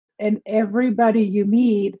and everybody you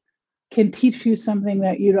meet can teach you something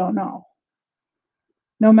that you don't know.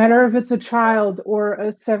 No matter if it's a child or a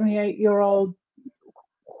 78-year-old,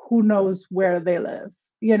 who knows where they live.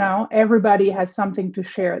 Everybody has something to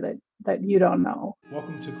share that you don't know.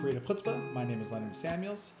 Welcome to Creative Chutzpah. My name is Leonard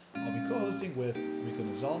Samuels. I'll be co-hosting with Rico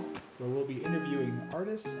Nasol, where we'll be interviewing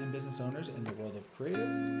artists and business owners in the world of creative.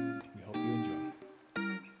 We hope you enjoy.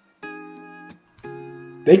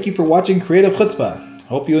 Thank you for watching Creative Chutzpah.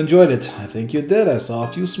 Hope you enjoyed it. I think you did. I saw a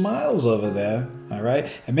few smiles over there. All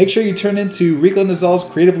right. And make sure you turn into Rico Nasol's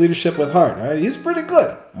Creative Leadership with Heart. All right. He's pretty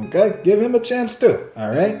good. Okay. Give him a chance too. All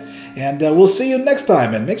right. And we'll see you next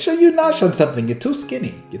time. And make sure you nosh on something. You're too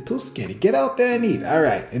skinny. You're too skinny. Get out there and eat. All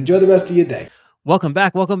right. Enjoy the rest of your day. Welcome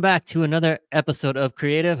back to another episode of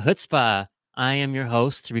Creative Chutzpah. I am your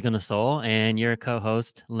host, Rico Nasol, and your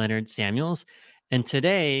co-host, Leonard Samuels. And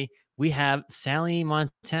today we have Sally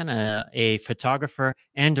Montana, a photographer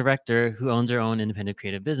and director who owns her own independent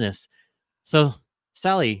creative business. So,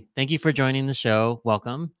 Sally, thank you for joining the show.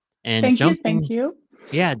 Welcome. And thank you.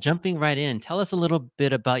 Yeah, jumping right in. Tell us a little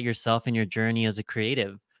bit about yourself and your journey as a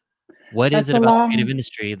creative. What is it about the creative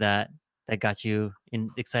industry that got you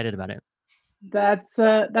excited about it? That's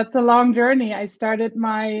a long journey. I started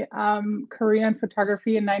my career in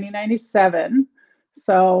photography in 1997.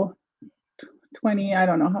 So 20, I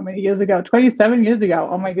don't know how many years ago, 27 years ago.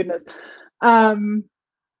 Oh my goodness.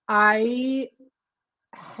 I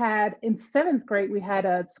had in 7th grade, we had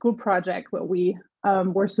a school project where we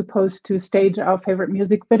were supposed to stage our favorite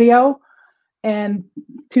music video. And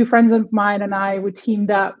 2 friends of mine and I, we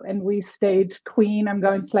teamed up and we staged Queen, I'm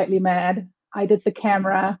Going Slightly Mad. I did the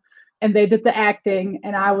camera and they did the acting.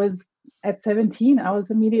 And I was at 17, I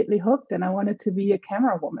was immediately hooked and I wanted to be a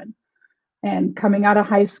camera woman. And coming out of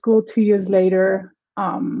high school 2 years later,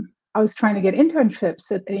 I was trying to get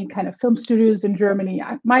internships at any kind of film studios in Germany.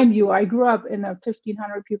 Mind you, I grew up in a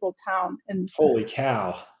 1,500 people town. Holy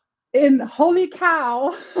cow. Holy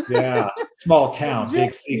cow. Yeah, small town,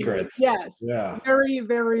 big secrets. Yes, yeah. Very,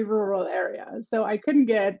 very rural area. So I couldn't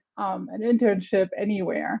get an internship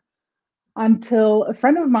anywhere until a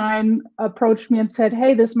friend of mine approached me and said,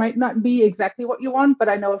 hey, this might not be exactly what you want, but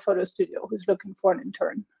I know a photo studio who's looking for an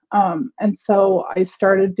intern. And so I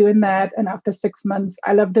started doing that. And after 6 months,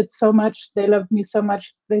 I loved it so much. They loved me so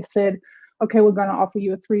much. They said, okay, we're going to offer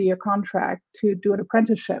you a 3-year contract to do an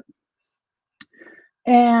apprenticeship.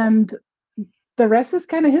 And the rest is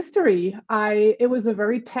kind of history. It was a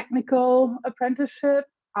very technical apprenticeship.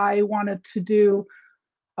 I wanted to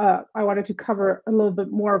cover a little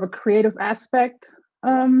bit more of a creative aspect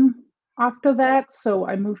after that. So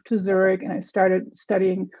I moved to Zurich and I started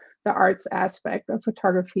studying the arts aspect of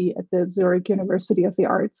photography at the Zurich University of the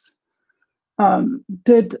Arts.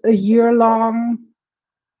 Did a year-long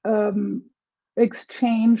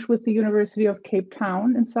exchange with the University of Cape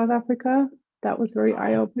Town in South Africa. That was very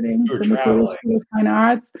eye-opening. You were traveling. School of Fine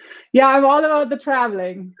Arts. Yeah, I'm all about the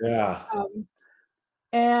traveling. Yeah.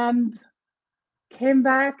 And came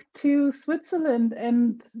back to Switzerland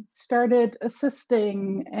and started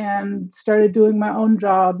assisting and started doing my own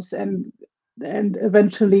jobs and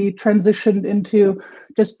eventually transitioned into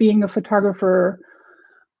just being a photographer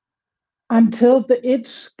until the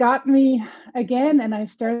itch got me again and I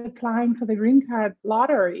started applying for the green card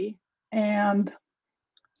lottery. And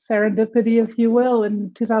serendipity, if you will,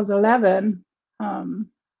 in 2011,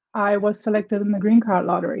 I was selected in the green card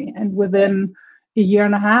lottery. And within a year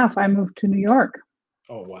and a half, I moved to New York.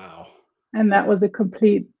 Oh, wow. And that was a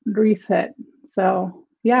complete reset. So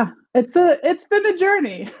yeah, it's been a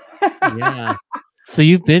journey. Yeah. So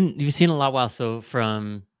you've seen a lot. Wow. So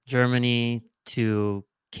from Germany to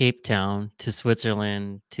Cape Town to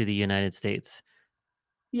Switzerland to the United States.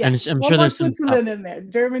 Yeah, and I'm sure there's Switzerland in there.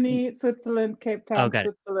 Germany, Switzerland, Cape Town, okay.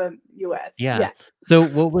 Switzerland, US. Yeah. So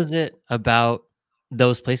what was it about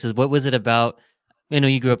those places? What was it about?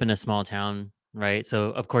 You grew up in a small town, right?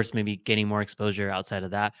 So of course, maybe getting more exposure outside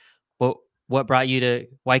of that. But what brought you to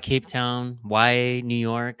why Cape Town? Why New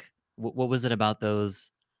York? What was it about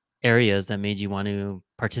those areas that made you want to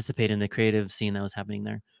participate in the creative scene that was happening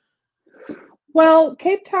there? Well,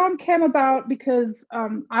 Cape Town came about because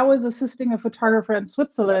I was assisting a photographer in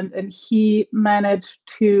Switzerland, and he managed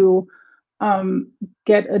to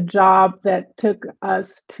get a job that took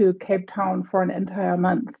us to Cape Town for an entire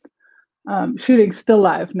month, shooting still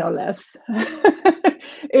life, no less.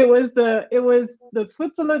 It was the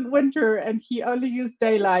Switzerland winter, and he only used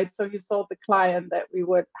daylight, so he told the client that we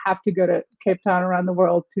would have to go to Cape Town around the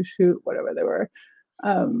world to shoot whatever they were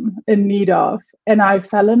in need of. And I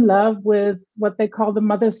fell in love with what they call the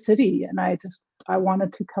mother city, and I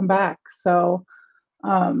wanted to come back. So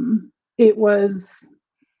it was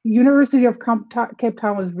University of Cape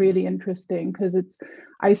Town was really interesting because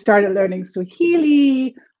I started learning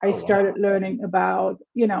Swahili. I Oh, wow. started learning about,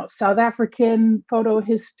 South African photo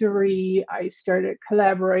history. I started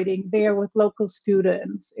collaborating there with local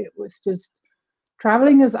students. It was just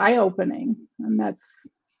traveling is eye-opening, and that's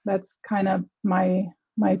kind of my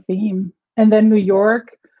theme. And then New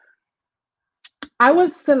York, I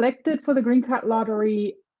was selected for the green card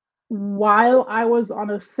lottery while I was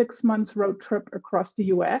on a 6 months road trip across the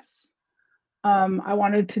US. I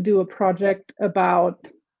wanted to do a project about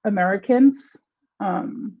Americans.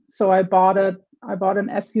 So I bought an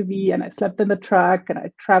SUV and I slept in the truck and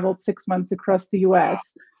I traveled 6 months across the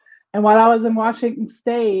US. And while I was in Washington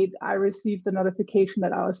State, I received a notification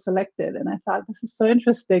that I was selected. And I thought, this is so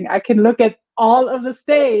interesting. I can look at all of the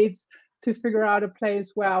states to figure out a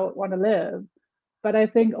place where I would want to live. But I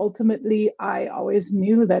think ultimately I always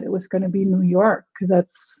knew that it was going to be New York because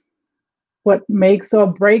that's what makes or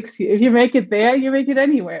breaks you. If you make it there, you make it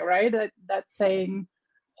anywhere, right? That saying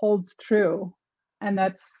holds true. And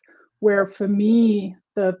that's where, for me,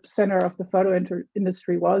 the center of the photo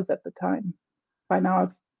industry was at the time. By now,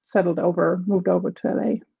 I've moved over to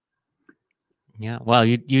LA. Yeah. Well,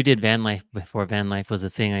 you did van life before van life was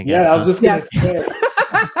a thing, I guess. Yeah, I was just gonna Yes. say.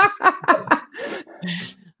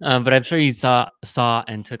 But I'm sure you saw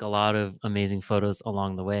and took a lot of amazing photos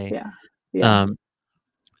along the way. Yeah. Yeah.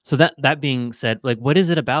 So that being said, like, what is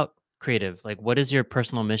it about creative? Like, what is your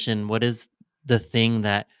personal mission? What is the thing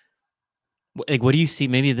that, like, what do you see?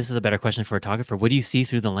 Maybe this is a better question for a photographer. What do you see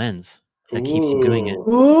through the lens that keeps you doing it?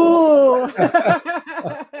 Ooh. Ooh.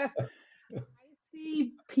 I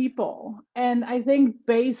see people. And I think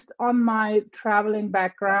based on my traveling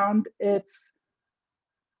background,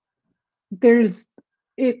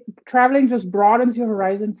 traveling just broadens your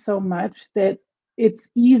horizon so much that it's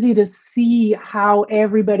easy to see how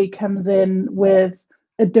everybody comes in with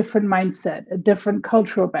a different mindset, a different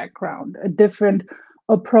cultural background, a different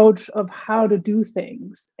approach of how to do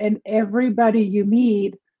things. And everybody you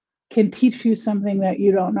meet can teach you something that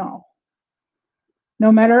you don't know.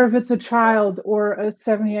 No matter if it's a child or a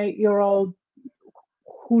 78-year-old,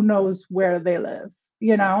 who knows where they live.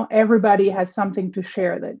 Everybody has something to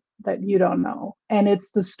share that you don't know, and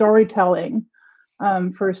it's the storytelling,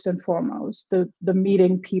 first and foremost, the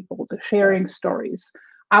meeting people, the sharing stories,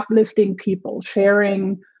 uplifting people,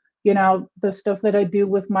 sharing. The stuff that I do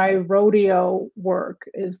with my rodeo work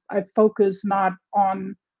is I focus not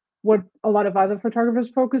on what a lot of other photographers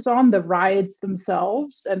focus on, the rides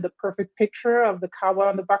themselves and the perfect picture of the cowboy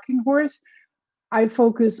on the bucking horse. I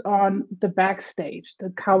focus on the backstage,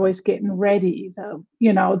 the cowboys getting ready, the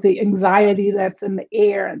anxiety that's in the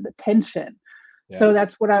air and the tension. Yeah. So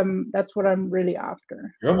that's what I'm really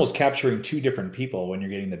after. You're almost capturing two different people when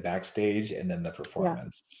you're getting the backstage and then the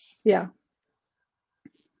performance. Yeah.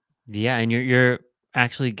 Yeah, and you're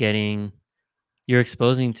actually you're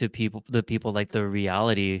exposing to the people like the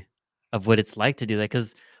reality of what it's like to do that.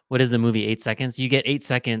 Because what is the movie 8 seconds? You get 8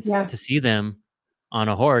 seconds Yeah. to see them on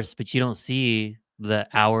a horse, but you don't see the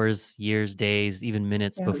hours, years, days, even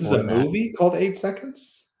minutes Yeah. This is a before that. movie called 8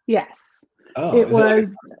 Seconds? Yes. Oh, It is it like a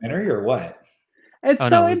was. documentary or what? It's Oh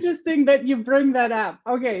so no, interesting that you bring that up.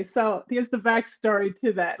 Okay, so here's the backstory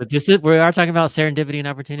to that. but we are talking about serendipity and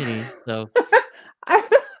opportunity. So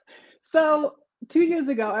So 2 years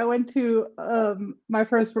ago, I went to my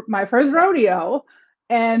first rodeo,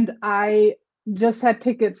 and I just had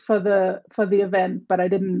tickets for the event, but I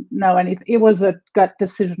didn't know anything. It was a gut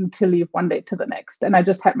decision to leave one day to the next, and I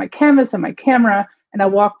just had my canvas and my camera, and I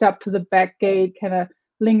walked up to the back gate, kind of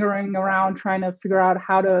lingering around, trying to figure out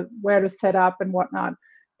where to set up and whatnot.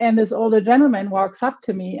 And this older gentleman walks up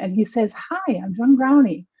to me and he says, "Hi, I'm John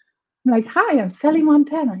Growney." I'm like, "Hi, I'm Sally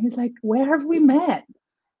Montana." He's like, "Where have we met?"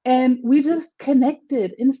 And we just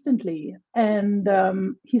connected instantly. And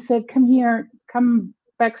he said, come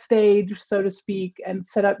backstage, so to speak, and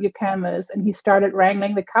set up your canvas. And he started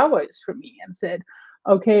wrangling the cowboys for me and said,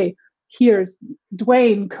 "Okay, here's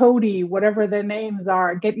Dwayne, Cody, whatever their names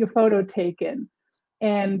are, get your photo taken."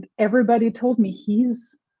 And everybody told me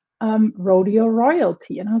he's rodeo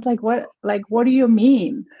royalty. And I was like, what do you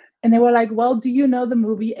mean? And they were like, "Well, do you know the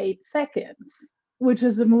movie 8 Seconds?" Which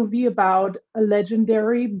is a movie about a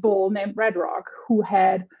legendary bull named Red Rock who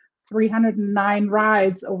had 309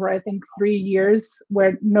 rides over, I think, 3 years,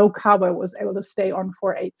 where no cowboy was able to stay on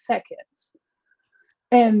for 8 seconds.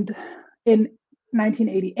 And in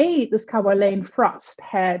 1988, this cowboy, Lane Frost,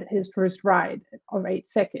 had his first ride of 8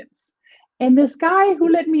 seconds. And this guy who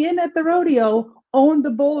let me in at the rodeo owned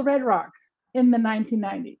the bull Red Rock in the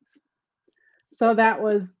 1990s. So that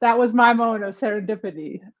was my moment of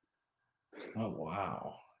serendipity. Oh,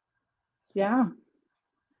 wow. Yeah.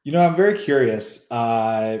 You know, I'm very curious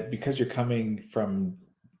because you're coming from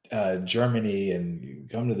Germany and you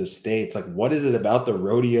come to the States. Like, what is it about the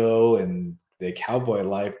rodeo and the cowboy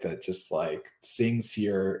life that just like sings to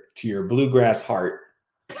your bluegrass heart?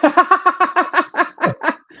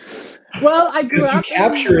 Well, I grew Because you up in.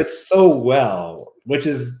 capture it so well, which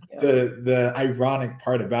is Yeah, the ironic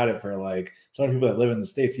part about it for like so many people that live in the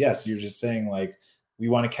States. Yes, you're just saying like we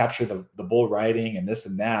want to capture the bull riding and this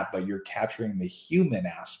and that, but you're capturing the human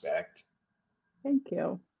aspect thank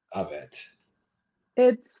you. of it.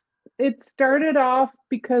 It's it started off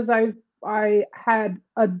because I had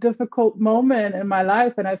a difficult moment in my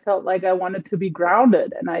life and I felt like I wanted to be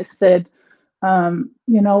grounded. And I said,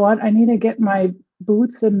 you know what, I need to get my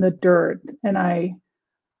boots in the dirt and I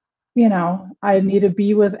need to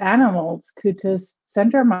be with animals to just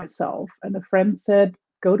center myself. And a friend said,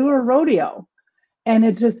 go to a rodeo. And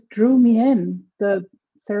it just drew me in, the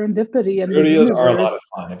serendipity and the Rodeos are a universe. lot of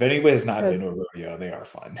fun. If anybody has not Uh, been to a rodeo, they are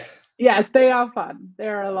fun. yes, they are fun. They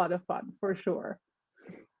are a lot of fun for sure.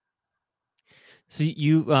 So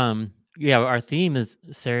yeah, our theme is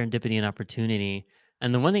serendipity and opportunity.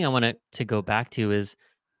 And the one thing I want to go back to is,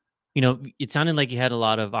 it sounded like you had a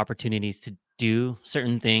lot of opportunities to do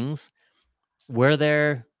certain things. Were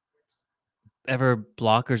there ever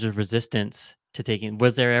blockers or resistance to taking?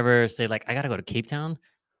 Was there ever say like, I got to go to Cape Town,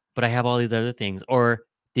 but I have all these other things? Or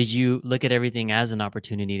did you look at everything as an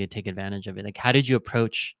opportunity to take advantage of it? Like, how did you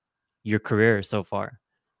approach your career so far?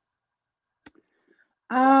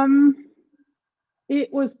 Um, it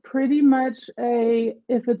was pretty much a,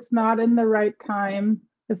 if it's not in the right time,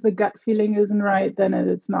 if the gut feeling isn't right, then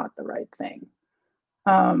it's not the right thing.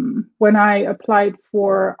 When I applied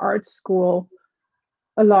for art school,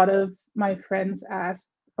 a lot of my friends asked,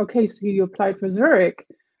 okay, so you applied for Zurich,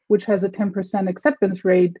 which has a 10% acceptance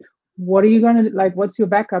rate. What are you going to like? What's your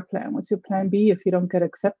backup plan? What's your plan B if you don't get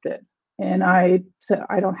accepted? And I said,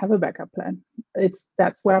 I don't have a backup plan.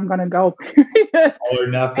 That's where I'm going to go. All or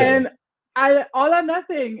nothing. And I all or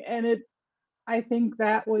nothing. And I think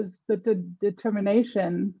that was the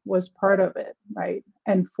determination was part of it, right?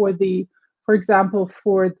 And for example,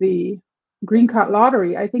 for the green card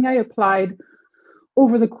lottery, I think I applied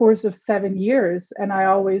over the course of 7 years. And I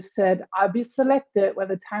always said, I'll be selected when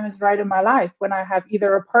the time is right in my life, when I have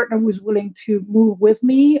either a partner who's willing to move with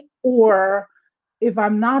me, or if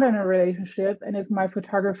I'm not in a relationship and if my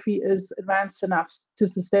photography is advanced enough to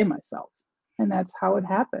sustain myself. And that's how it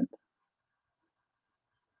happened.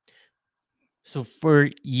 So for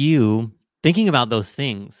you, thinking about those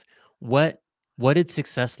things, what what did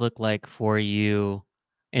success look like for you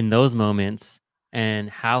in those moments, and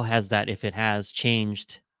how has that, if it has,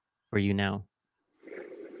 changed for you now?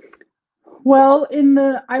 Well,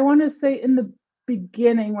 I want to say in the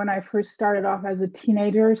beginning, when I first started off as a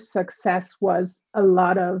teenager, success was a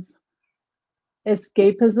lot of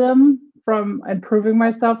escapism from improving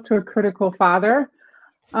myself to a critical father.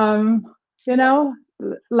 Um, you know,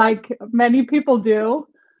 like many people do.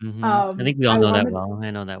 I think we all I know that wanted, well. I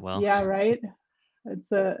know that well. yeah, right.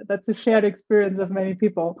 That's a shared experience of many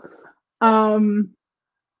people. Um,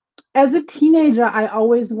 as a teenager, I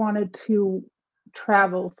always wanted to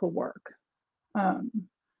travel for work. Um,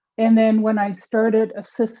 and then when I started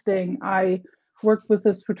assisting, I worked with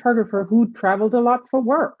this photographer who traveled a lot for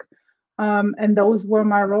work. And those were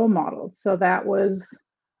my role models. So that was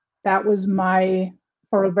my,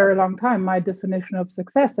 for a very long time, my definition of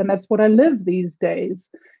success. And that's what I live these days.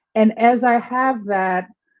 And as I have that,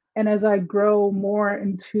 and as I grow more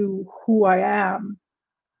into who I am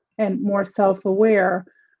and more self aware,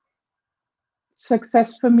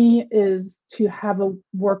 success for me is to have a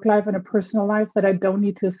work life and a personal life that I don't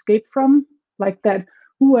need to escape from. Like that,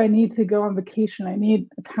 ooh, I need to go on vacation. I need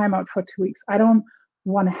a time out for 2 weeks. I don't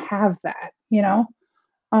want to have that.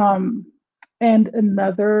 Um, and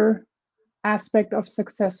another aspect of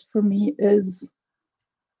success for me is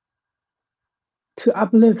to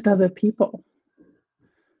uplift other people.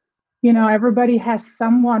 Everybody has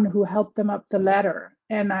someone who helped them up the ladder.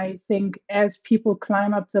 And I think as people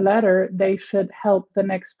climb up the ladder, they should help the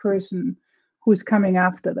next person who's coming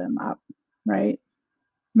after them up, right? And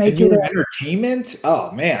Make you it were a. in entertainment?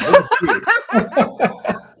 Oh man, look at you.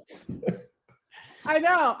 I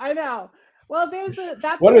know. Well,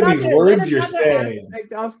 that's What are these another yet words you're another saying?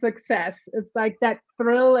 aspect of success. It's like that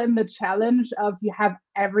thrill and the challenge of you have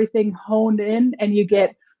everything honed in and you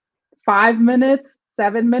get 5 minutes,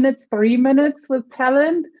 7 minutes, 3 minutes with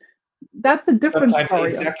talent. That's a different Sometimes eight story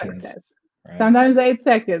of success. seconds, right? Sometimes 8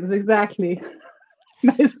 seconds, exactly.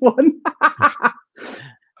 Nice one.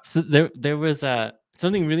 So there was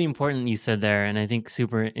something really important you said there, and I think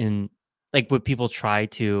super in like what people try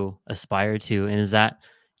to aspire to, and is that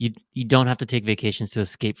you don't have to take vacations to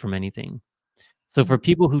escape from anything. So for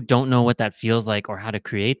people who don't know what that feels like or how to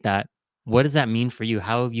create that, what does that mean for you?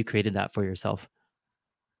 How have you created that for yourself?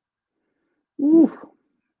 Ooh,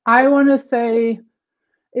 I want to say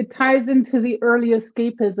it ties into the early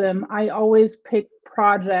escapism. I always pick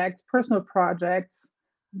projects, personal projects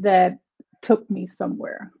that took me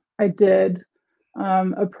somewhere. I did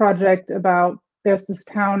a project about there's this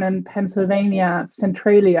town in Pennsylvania,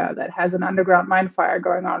 Centralia, that has an underground mine fire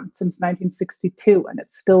going on since 1962 and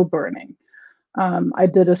it's still burning. I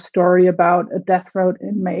did a story about a death row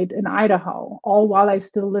inmate in Idaho, all while I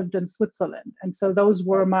still lived in Switzerland. And so those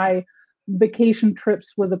were my vacation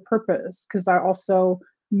trips with a purpose because I also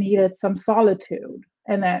needed some solitude.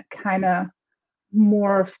 And that kind of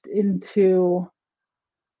morphed into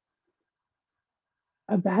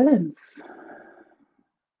a balance.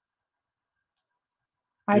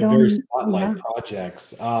 I You have very don't, spotlight yeah.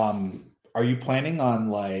 projects. Are you planning on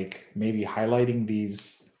like maybe highlighting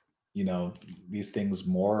these, these things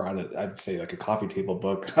more? I'd say like a coffee table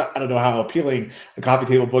book. I don't know how appealing a coffee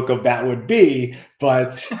table book of that would be,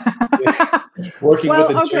 but working with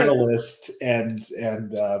Well, a okay. journalist and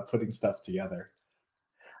putting stuff together.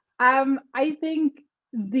 I think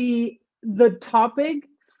the topics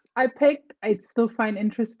I picked, I still find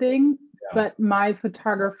interesting, Yeah. but my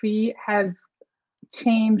photography has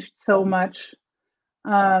changed so much,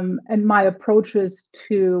 and my approaches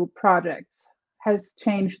to projects has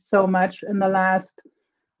changed so much in the last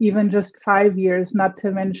even just 5 years, not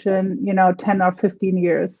to mention 10 or 15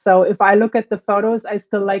 years. So if I look at the photos, I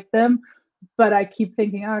still like them, but I keep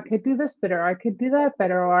thinking, oh, I could do this better, I could do that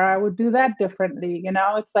better, or I would do that differently.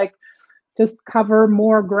 It's like just cover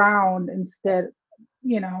more ground instead.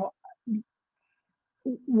 you know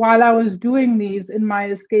while I was doing these in my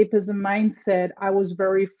escapism mindset, I was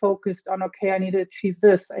very focused on, okay, I need to achieve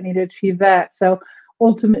this, I need to achieve that. So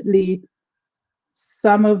ultimately,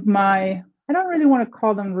 some of my, I don't really want to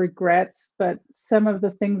call them regrets, but some of the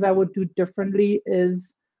things I would do differently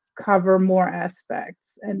is cover more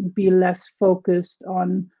aspects and be less focused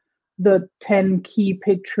on the 10 key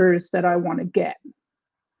pictures that I want to get.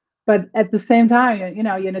 But at the same time,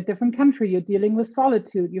 you're in a different country, you're dealing with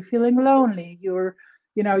solitude, you're feeling lonely, you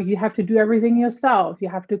have to do everything yourself, you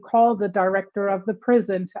have to call the director of the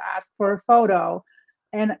prison to ask for a photo,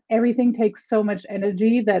 and everything takes so much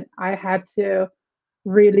energy that I had to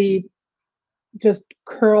really just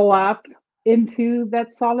curl up into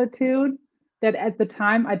that solitude. That at the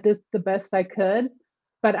time I did the best I could,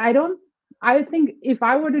 but I think if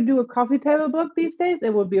I were to do a coffee table book these days,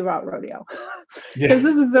 it would be about rodeo. Because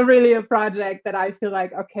Yeah. this is really a project that I feel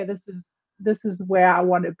like, okay, this is where I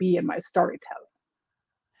want to be in my storytelling.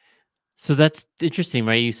 So that's interesting,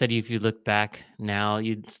 right? You said if you look back now,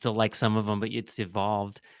 you'd still like some of them, but it's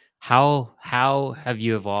evolved. How have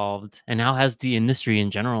you evolved, and how has the industry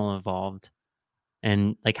in general evolved?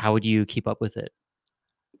 And like, how would you keep up with it?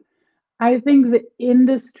 I think the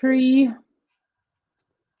industry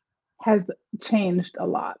has changed a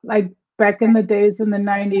lot. Like back in the days in the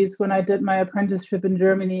 90s when I did my apprenticeship in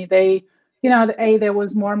Germany, there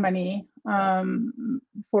was more money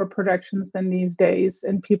for productions than these days,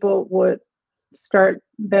 and people would start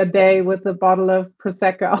their day with a bottle of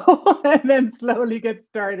prosecco and then slowly get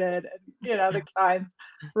started, and the clients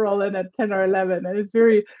roll in at 10 or 11, and it's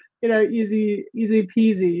very easy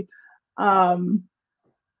peasy. um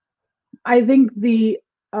I think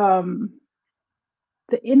um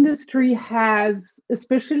the industry has,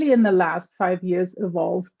 especially in the last 5 years,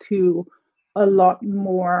 evolved to a lot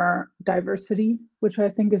more diversity, which I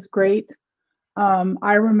think is great.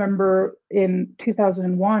 I remember in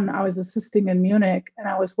 2001, I was assisting in Munich and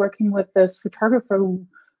I was working with this photographer who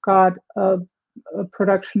got a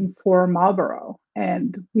production for Marlboro.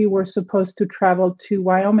 And we were supposed to travel to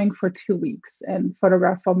Wyoming for 2 weeks and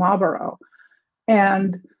photograph for Marlboro.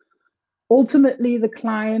 And ultimately, the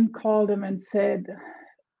client called him and said,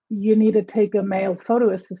 you need to take a male photo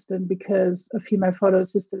assistant because a female photo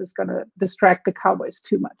assistant is going to distract the cowboys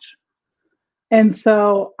too much. And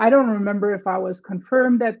so I don't remember if I was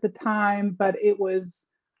confirmed at the time, but it was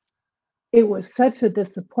such a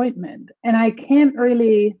disappointment. And I can't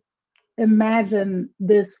really imagine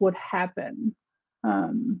this would happen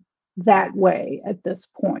that way at this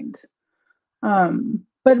point.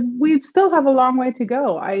 But we still have a long way to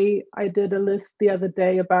go. I did a list the other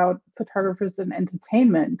day about photographers in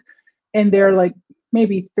entertainment, and they're like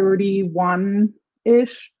maybe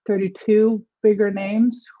 31-ish, 32 bigger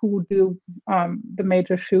names who do the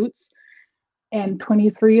major shoots, and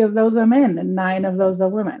 23 of those are men, and 9 of those are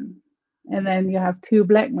women. And then you have 2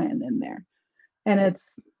 black men in there, and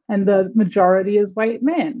the majority is white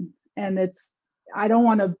men, and I don't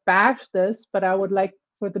want to bash this, but I would like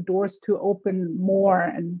for the doors to open more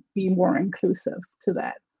and be more inclusive to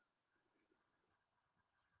that.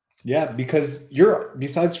 Yeah, because you're,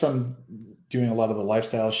 besides from doing a lot of the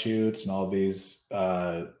lifestyle shoots and all these,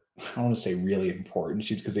 I don't want to say really important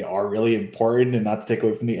shoots because they are really important, and not to take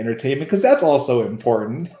away from the entertainment because that's also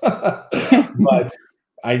important. But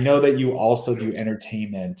I know that you also do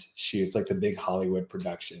entertainment shoots, like the big Hollywood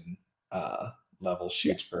production level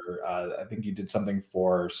shoots Yes. for, I think you did something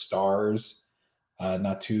for Stars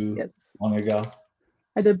not too Yes. long ago.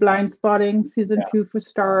 I did Blind Spotting season Yeah. 2 for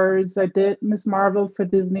Stars. I did Miss Marvel for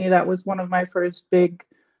Disney. That was one of my first big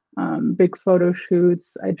photo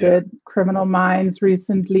shoots. I Yeah. did Criminal Minds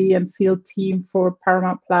recently and SEAL Team for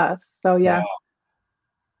Paramount Plus. So yeah,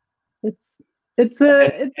 Wow. it's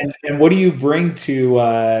a And what do you bring to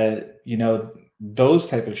those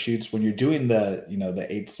type of shoots when you're doing the the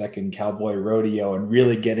 8-second cowboy rodeo and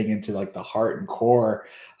really getting into like the heart and core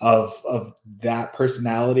of that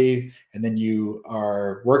personality, and then you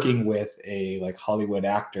are working with a like Hollywood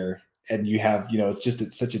actor, and you have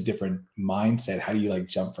it's such a different mindset. How do you like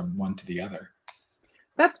jump from one to the other?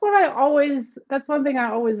 that's one thing I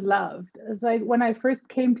always loved. Is like when I first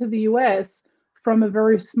came to the US from a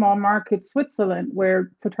very small market, Switzerland,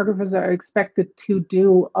 where photographers are expected to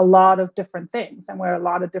do a lot of different things and wear a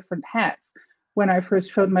lot of different hats. When I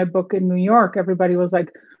first showed my book in New York, everybody was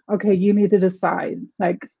like, okay, you need to decide.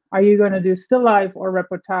 Like, are you going to do still life or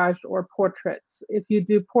reportage or portraits? If you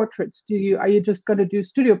do portraits, are you just going to do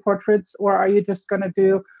studio portraits, or are you just going to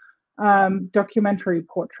do documentary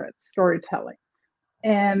portraits, storytelling?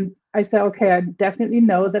 And I said, okay, I definitely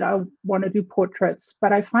know that I want to do portraits,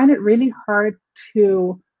 but I find it really hard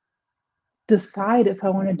to decide if I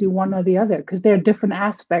want to do one or the other because there are different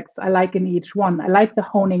aspects I like in each one. I like the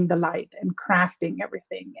honing the light and crafting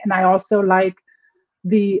everything. And I also like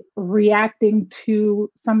the reacting to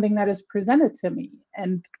something that is presented to me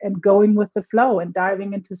and going with the flow and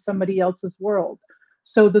diving into somebody else's world.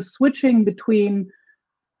 So the switching between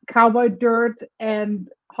cowboy dirt and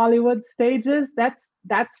Hollywood stages, that's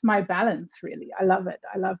my balance really. I love it.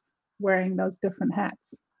 I love wearing those different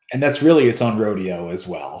hats. And that's really its own rodeo as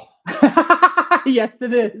well. Yes,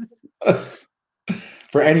 it is.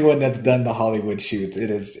 For anyone that's done the Hollywood shoots, it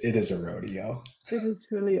is a rodeo. It is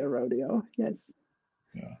really a rodeo. Yes.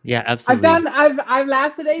 Yeah, absolutely. I've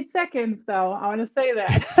lasted 8 seconds though. I want to say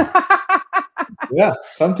that. Yeah,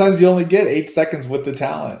 sometimes you only get 8 seconds with the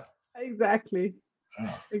talent. Exactly.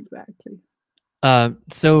 Oh. Exactly.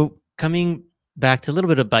 So coming back to a little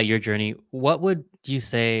bit about your journey, what would you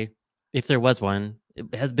say, if there was one,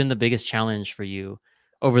 it has been the biggest challenge for you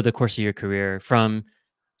over the course of your career, from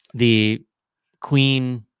the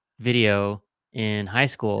Queen video in high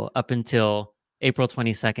school up until April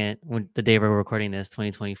 22nd, when the day we're recording this,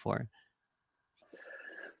 2024?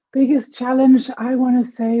 Biggest challenge I want to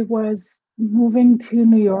say was moving to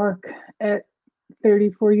New York at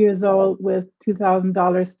 34 years old with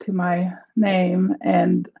 $2,000 to my name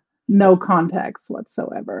and no contacts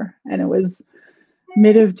whatsoever. And it was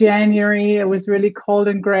mid of January. It was really cold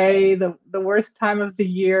and gray, the worst time of the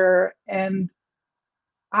year. And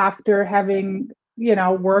after having,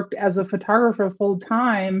 worked as a photographer full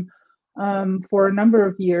time for a number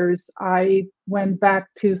of years, I went back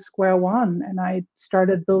to square one and I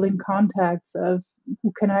started building contacts of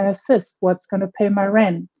who can I assist? What's going to pay my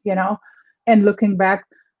rent? And looking back,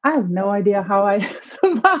 I have no idea how I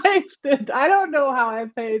survived it. I don't know how I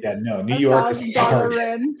paid Yeah, no, New York is $1,000 hard.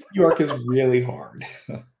 rent. New York is really hard.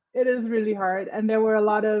 It is really hard, and there were a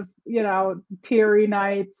lot of teary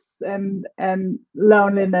nights and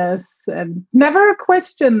loneliness, and never a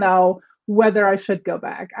question though whether I should go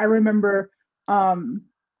back. I remember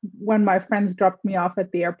when my friends dropped me off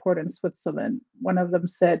at the airport in Switzerland, one of them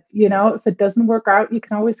said, if it doesn't work out, you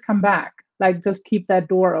can always come back, like just keep that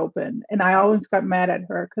door open. And I always got mad at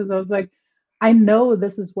her because I was like, I know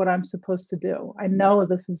this is what I'm supposed to do. I know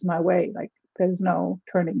this is my way. Like there's no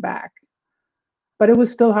turning back. But it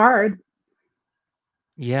was still hard.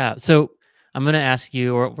 Yeah. So I'm going to ask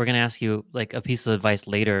you, or we're going to ask you like a piece of advice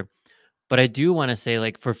later. But I do want to say,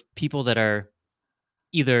 like, for people that are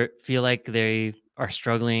either feel like they are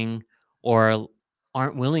struggling or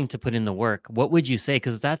aren't willing to put in the work, what would you say?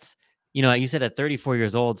 Because that's, you said at 34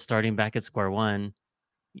 years old, starting back at square one,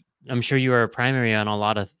 I'm sure you were a primary on a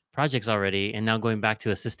lot of projects already, and now going back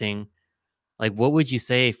to assisting. Like, what would you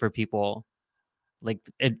say for people, like,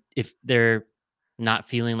 if they're not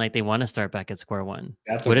feeling like they want to start back at square one?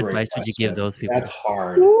 That's a What great advice would you give question. those That's people?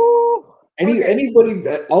 hard. Ooh, okay. Anybody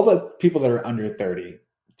that all the people that are under 30,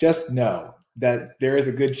 just know that there is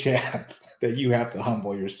a good chance that you have to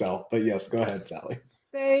humble yourself. But yes, go ahead, Sally.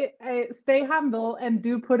 Stay stay humble and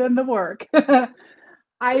do put in the work.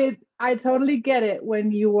 I totally get it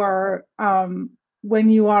when you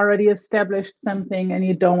already established something and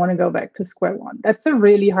you don't want to go back to square one. That's a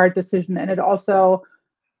really hard decision, and it also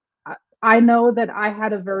I know that I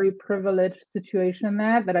had a very privileged situation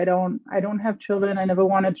there, that I don't have children. I never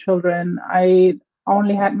wanted children. I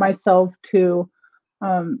only had myself to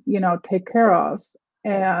take care of.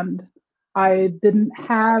 And I didn't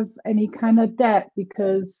have any kind of debt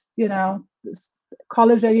because,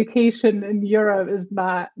 college education in Europe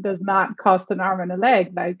does not cost an arm and a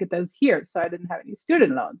leg like it does here. So I didn't have any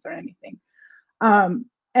student loans or anything. And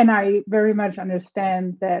I very much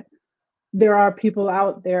understand that there are people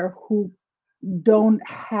out there who don't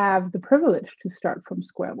have the privilege to start from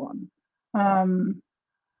square one.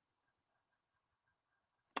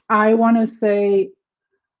 I want to say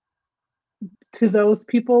to those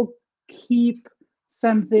people, keep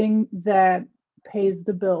something that pays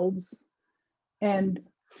the bills and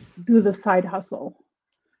do the side hustle,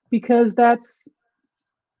 because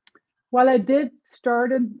while I did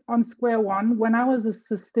start on square one, when I was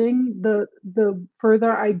assisting, the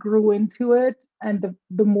further I grew into it and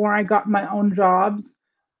the more I got my own jobs,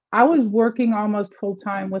 I was working almost full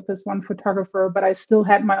time with this one photographer, but I still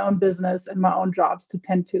had my own business and my own jobs to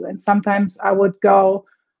tend to. And sometimes I would go,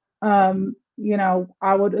 I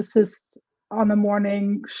would assist on the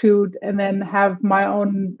morning shoot and then have my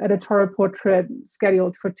own editorial portrait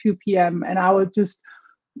scheduled for 2 p.m. And I would just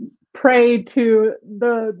pray to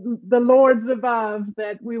the lords above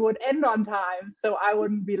that we would end on time, so I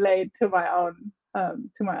wouldn't be late to my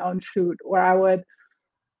own shoot, or I would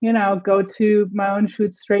go to my own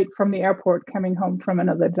shoot straight from the airport coming home from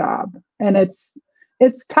another job. And it's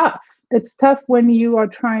tough. It's tough when you are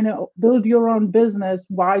trying to build your own business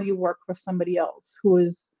while you work for somebody else who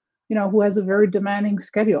has a very demanding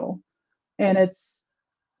schedule. And it's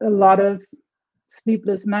a lot of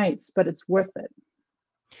sleepless nights, but it's worth it.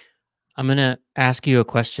 I'm going to ask you a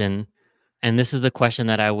question, and this is the question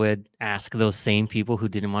that I would ask those same people who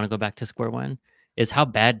didn't want to go back to square one, is how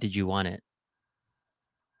bad did you want it?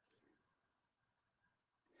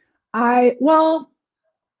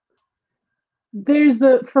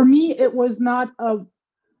 For me, it was not a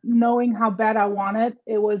knowing how bad I want it.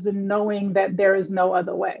 It was a knowing that there is no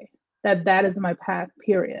other way, that is my path,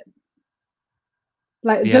 period.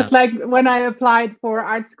 Just like when I applied for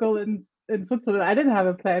art school in Switzerland, I didn't have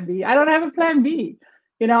a plan B. I don't have a plan B.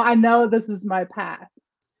 I know this is my path.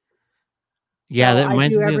 Yeah, so that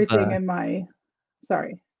reminds I do me everything of, in my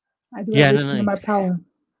in my power.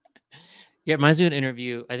 Yeah, it reminds me of an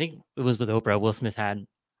interview, I think it was with Oprah, Will Smith had,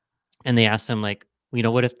 and they asked him, like,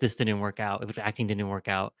 what if this didn't work out? If acting didn't work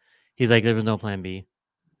out? He's like, there was no plan B.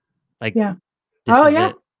 Like, Yeah. this is Yeah.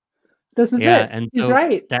 it. This is Yeah, it. and He's so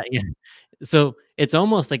right. so it's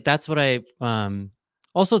almost like that's what I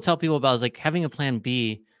also tell people about, is like having a plan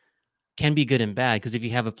B can be good and bad, because if you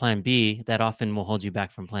have a plan B, that often will hold you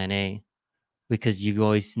back from plan A, because you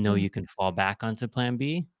always know you can fall back onto plan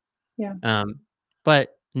B. Yeah.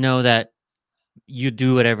 But know that you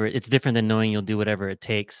do whatever. It's different than knowing you'll do whatever it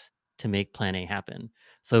takes to make plan A happen.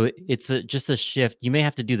 So it's just a shift. You may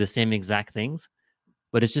have to do the same exact things,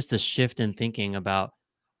 but it's just a shift in thinking about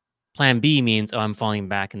plan B means, oh, I'm falling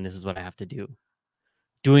back and this is what I have to do.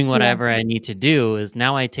 Doing whatever I need to do is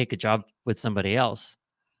now I take a job with somebody else.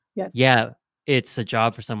 Yes. Yeah, it's a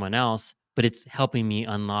job for someone else, but it's helping me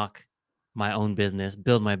unlock my own business,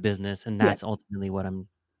 build my business, and that's ultimately what I'm.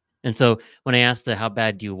 And so when I asked how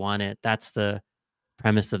bad do you want it, that's the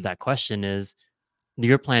premise of that question, is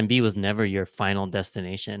your plan B was never your final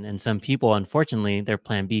destination. And some people, unfortunately, their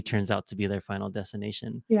plan B turns out to be their final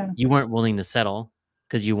destination. Yeah. You weren't willing to settle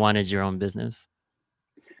because you wanted your own business.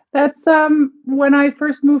 That's when I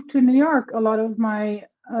first moved to New York, a lot of my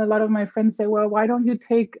friends say, well, why don't you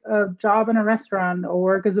take a job in a restaurant or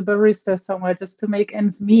work as a barista somewhere just to make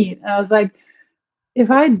ends meet? And I was like,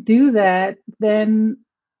 if I do that, then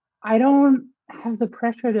I don't have the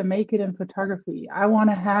pressure to make it in photography. I want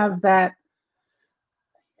to have that.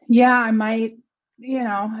 Yeah, I might,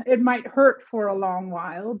 it might hurt for a long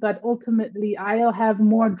while, but ultimately I'll have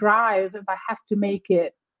more drive if I have to make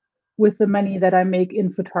it with the money that I make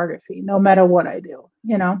in photography, no matter what I do,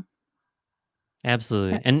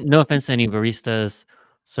 Absolutely. And no offense to any baristas,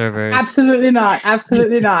 servers. Absolutely not.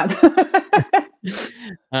 Absolutely not.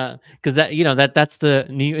 Because that's the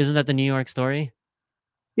new, isn't that the New York story?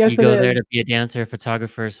 Yes, you go there to be a dancer,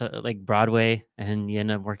 photographer, so like Broadway, and you end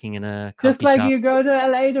up working in a coffee just like shop. you go to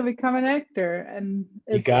LA to become an actor, and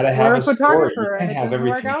You gotta have a story. You can't have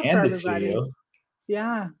everything handed to you.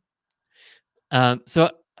 Yeah. So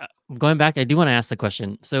going back, I do want to ask the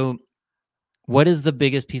question. So what is the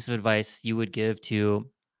biggest piece of advice you would give to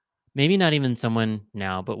maybe not even someone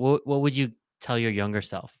now, but what would you tell your younger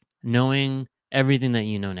self, knowing everything that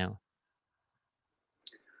you know now?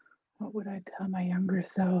 What would I tell my younger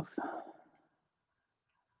self?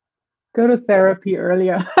 Go to therapy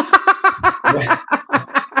earlier.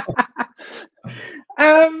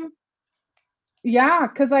 um, yeah,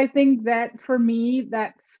 because I think that for me,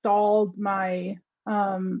 that stalled my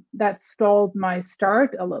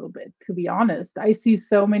start a little bit, to be honest. I see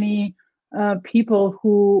so many people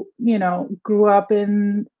who, grew up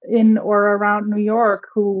in or around New York,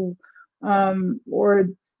 who or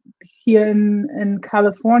here in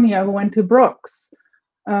California, who went to Brooks,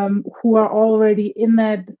 who are already in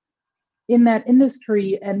that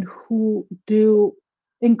industry and who do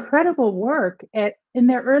incredible work in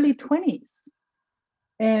their early 20s.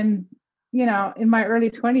 And in my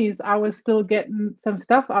early 20s, I was still getting some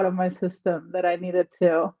stuff out of my system that I needed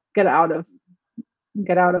to get out of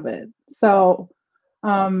it. So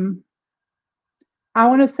um I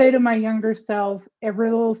want to say to my younger self,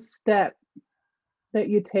 every little step that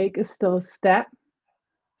you take is still a step.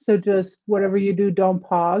 So just whatever you do, don't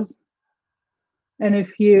pause. And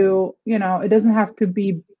if it doesn't have to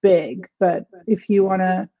be big, but if you want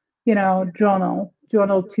to,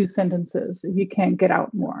 journal 2 sentences if you can't get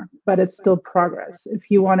out more, but it's still progress. If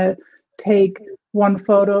you want to take one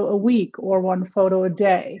photo a week or one photo a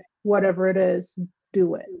day, whatever it is,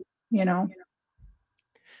 do it, you know?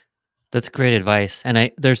 That's great advice.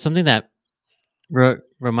 And there's something that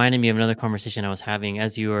reminded me of another conversation I was having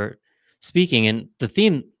as you were speaking, and the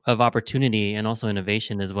theme of opportunity and also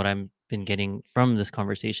innovation is what I've been getting from this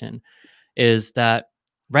conversation. Is that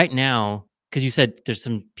right now, because you said there's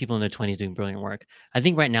some people in their 20s doing brilliant work. I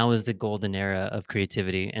think right now is the golden era of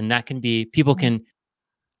creativity. And that can be, people Yeah. can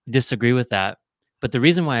disagree with that. But the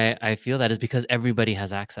reason why I feel that is because everybody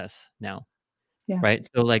has access now, Yeah. right?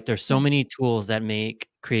 So, like, there's so Yeah. many tools that make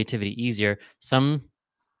creativity easier, some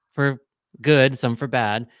for good, some for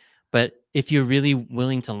bad. But if you're really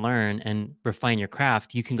willing to learn and refine your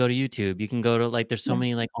craft, you can go to YouTube. You can go to, like, there's so Yeah.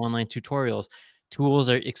 many like online tutorials. Tools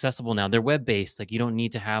are accessible now. They're web based. Like, you don't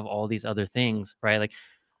need to have all these other things, right? Like,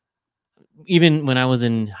 even when I was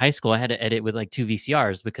in high school, I had to edit with like 2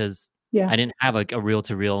 VCRs because Yeah. I didn't have like a reel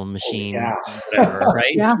to reel Holy machine, cow. whatever,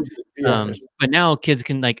 right? Yeah. But now kids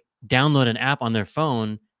can like download an app on their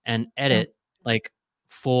phone and Yeah. edit like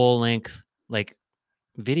full length like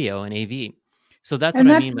video and AV. So that's what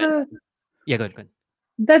And I that's mean by, the yeah, go ahead, go ahead.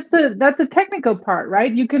 that's the technical part,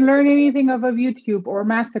 right? You can learn anything off of YouTube or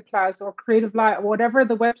masterclass or creative live, whatever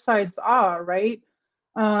the websites are, right?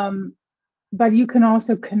 um but you can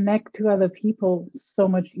also connect to other people so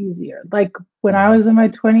much easier. Like when I was in my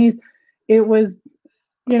 20s, it was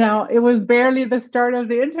it was barely the start of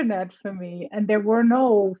the internet for me, and there were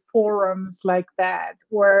no forums like that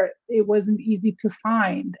where it wasn't easy to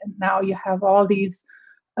find. And now you have all these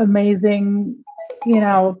amazing, you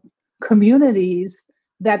know, communities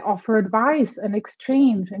that offer advice and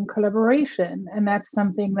exchange and collaboration, and that's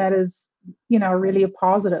something that is, really a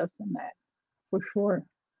positive in that, for sure.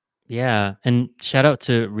 Yeah, and shout out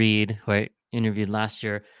to Reed, who I interviewed last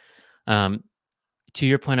year. Um, to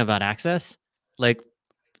your point about access, like,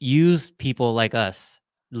 use people like us,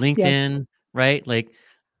 Yes. LinkedIn, right? Like,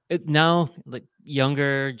 now, like,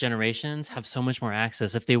 younger generations have so much more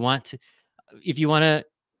access. If they want to, if you want to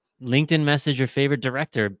LinkedIn message your favorite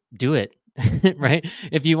director, do it. Yeah. Right?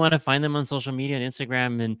 If you want to find them on social media and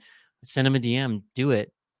Instagram and send them a DM, do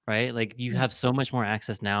it. Right? Like, you Yeah. have so much more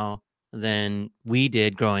access now than we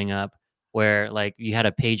did growing up, where like you had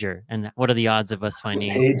a pager. And what are the odds of us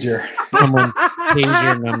finding Pager. someone's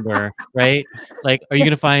pager number, right? Like, are you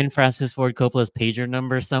gonna find Francis Ford Coppola's pager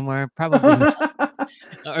number somewhere? Probably not.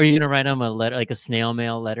 Are you gonna write them a letter, like a snail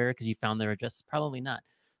mail letter, because you found their address? Probably not.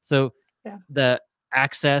 So Yeah. the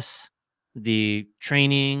access, the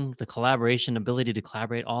training, the collaboration, ability to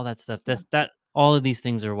collaborate, all that stuff. Yeah. That all of these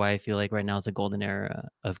things are why I feel like right now is a golden era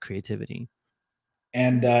of creativity.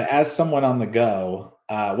 And as someone on the go,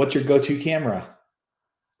 what's your go-to camera?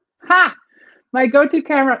 Ha! My go-to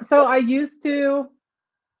camera. So I used to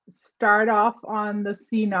start off on the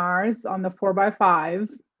CNRs on the 4x5,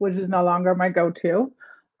 which is no longer my go-to.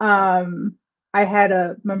 Um, I had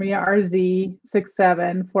a Mamiya RZ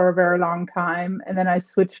 6.7 for a very long time, and then I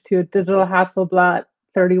switched to a digital Hasselblad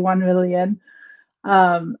 31 million.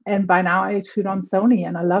 And by now I shoot on Sony,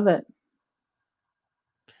 and I love it.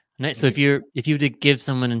 Nice. So if you did give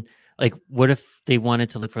someone, like, what if they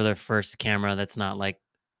wanted to look for their first camera that's not like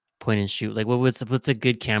point and shoot? Like, what's a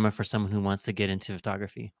good camera for someone who wants to get into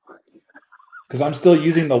photography? Because I'm still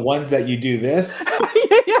using the ones that you do this.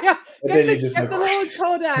 Yeah, yeah, yeah. And then you just get the little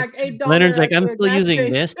Kodak $8 Leonard's like, at I'm the still gas using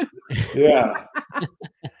station. this. yeah.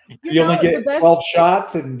 You only get 12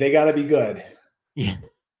 shots and they got to be good. Yeah.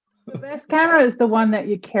 The best camera is the one that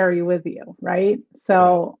you carry with you, right?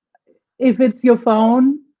 So if it's your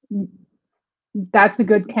phone, that's a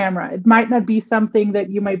good camera. It might not be something that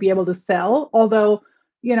you might be able to sell, although,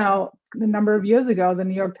 you know, a number of years ago, the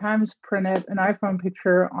New York Times printed an iPhone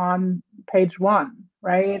picture on page 1,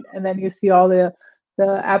 right? And then you see all the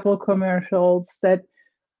Apple commercials that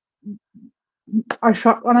are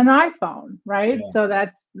shot on an iPhone, right? Yeah. So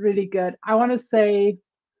that's really good. I want to say,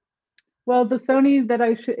 well, the Sony that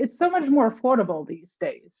it's so much more affordable these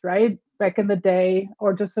days, right? Back in the day,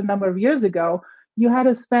 or just a number of years ago, you had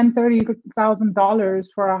to spend $30,000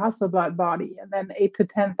 for a Hasselblad body, and then $8,000 to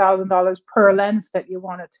 $10,000 per lens that you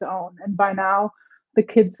wanted to own. And by now, the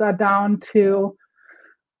kids are down to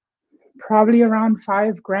probably around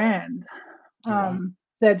 $5,000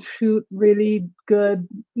 that shoot really good.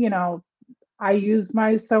 You know, I use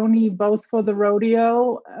my Sony both for the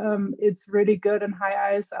rodeo. It's really good in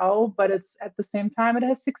high ISO, but it's at the same time it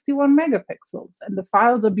has 61 megapixels, and the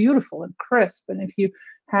files are beautiful and crisp. And if you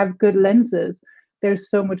have good lenses, there's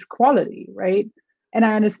so much quality, right? And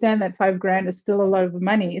I understand that $5,000 is still a lot of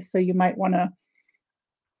money, so you might want to.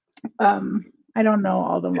 I don't know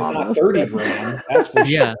all the models. It's not 30 grand, that's for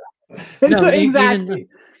Yeah. sure. No, exactly.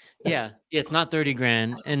 Yeah, it's not 30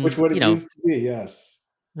 grand. And, Which what it used to be,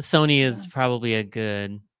 yes. the Sony is probably a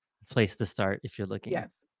good place to start if you're looking. Yes.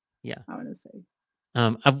 Yeah. I want to say.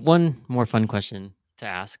 I have one more fun question to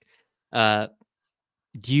ask.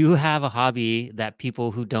 Do you have a hobby that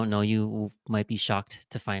people who don't know you might be shocked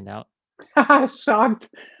to find out? Shocked.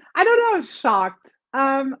 I don't know, shocked.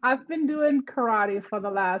 I've been doing karate for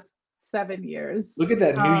the last 7 years. Look at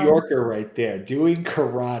that New Yorker right there doing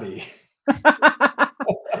karate.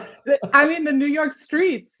 I mean, the New York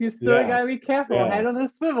streets, you still gotta be careful, head on a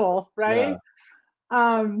swivel, right?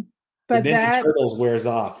 The But Ninja Turtles wears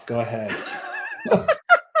off. Go ahead.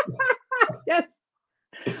 yes,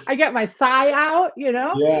 I get my sai out, you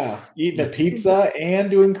know. Yeah, eating a pizza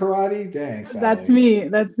and doing karate. Dang, Sally. That's me.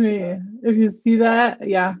 That's me. If you see that,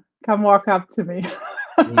 yeah, come walk up to me.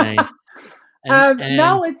 Nice.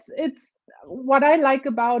 No, it's what I like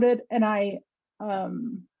about it, and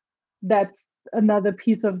that's another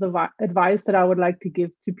piece of the advice that I would like to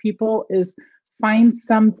give to people is find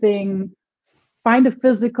a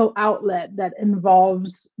physical outlet that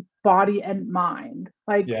involves body and mind.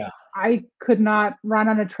 Like I could not run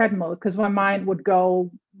on a treadmill because my mind would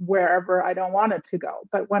go wherever I don't want it to go.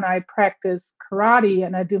 But when I practice karate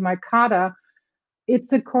and I do my kata,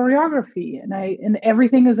 it's a choreography, and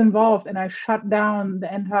everything is involved, and I shut down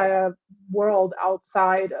the entire world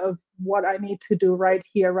outside of what I need to do right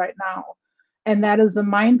here, right now. And that is a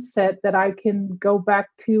mindset that I can go back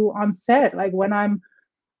to on set. Like when I'm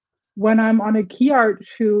on a key art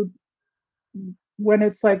shoot, when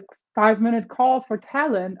it's like 5-minute call for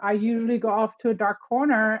talent, I usually go off to a dark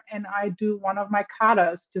corner and I do one of my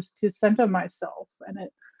katas just to center myself. And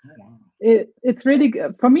it's really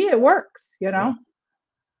good. For me, it works, you know?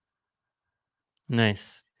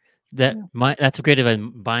 Nice. That's a great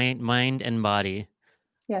advice. Mind and body.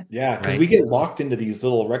 Yes. Yeah, because we get locked into these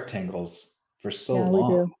little rectangles for so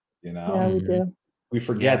long. You know? Yeah, we do. We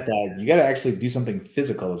forget that you got to actually do something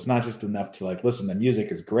physical. It's not just enough to like listen. The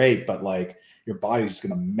music is great, but like your body's just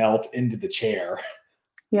gonna melt into the chair.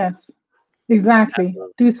 Yes, exactly.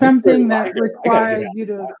 Do something that requires you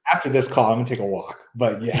to. After this call, I'm gonna take a walk.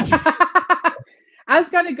 But yes, I was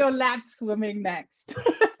gonna go lap swimming next.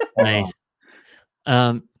 Nice.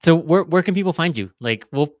 So where can people find you? Like,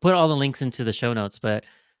 we'll put all the links into the show notes, but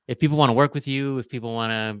if people want to work with you, if people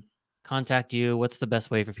want to contact you, what's the best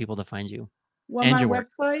way for people to find you? Well, my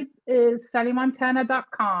website is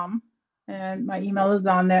sallymontana.com, and my email is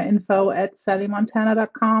on there,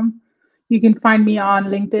 info@sallymontana.com. You can find me on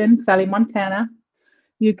LinkedIn, Sally Montana.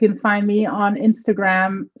 You can find me on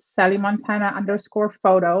Instagram,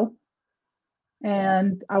 SallyMontana_photo.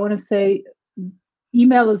 And I want to say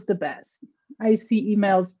email is the best. I see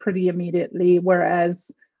emails pretty immediately,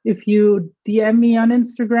 whereas if you DM me on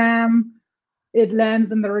Instagram, it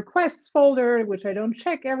lands in the requests folder, which I don't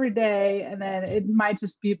check every day, and then it might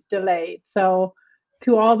just be delayed. So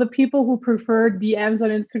to all the people who prefer DMs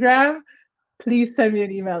on Instagram, please send me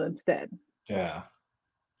an email instead. Yeah.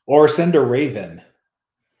 Or send a raven.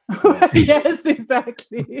 Yes,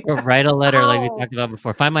 exactly. Or write a letter like we talked about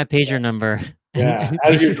before. Find my pager number. Yeah,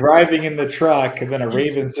 as you're driving in the truck, and then a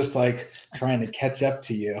raven's just like trying to catch up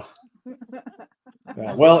to you.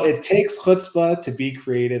 Yeah. Well, it takes chutzpah to be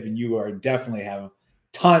creative, and you are definitely have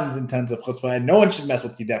tons and tons of chutzpah, and no one should mess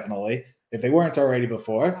with you, definitely, if they weren't already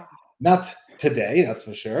before. Not today, that's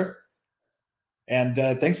for sure. And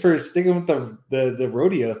thanks for sticking with the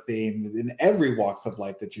rodeo theme in every walks of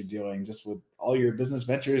life that you're doing, just with all your business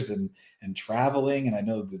ventures and traveling. And I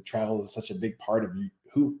know the travel is such a big part of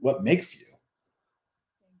what makes you.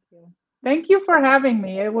 Thank you. Thank you for having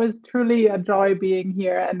me. It was truly a joy being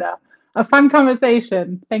here and a fun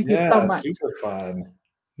conversation. Thank you so Yeah, much. super fun.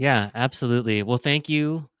 Yeah, absolutely. Well, thank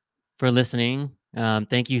you for listening.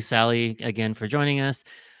 Thank you, Sally, again for joining us.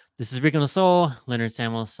 This is Rico Nasol, Leonard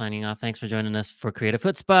Samuel signing off. Thanks for joining us for Creative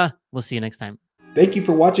Chutzpah. We'll see you next time. Thank you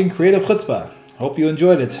for watching Creative Chutzpah. Hope you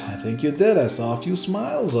enjoyed it. I think you did. I saw a few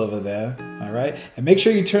smiles over there. All right. And make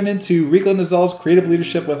sure you turn into Rico Nasol's Creative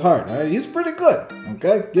Leadership with Heart. All right. He's pretty good.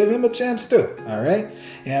 Okay. Give him a chance too. All right.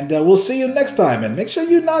 And we'll see you next time. And make sure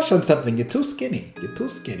you nosh on something. You're too skinny. You're too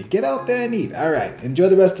skinny. Get out there and eat. All right. Enjoy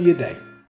the rest of your day.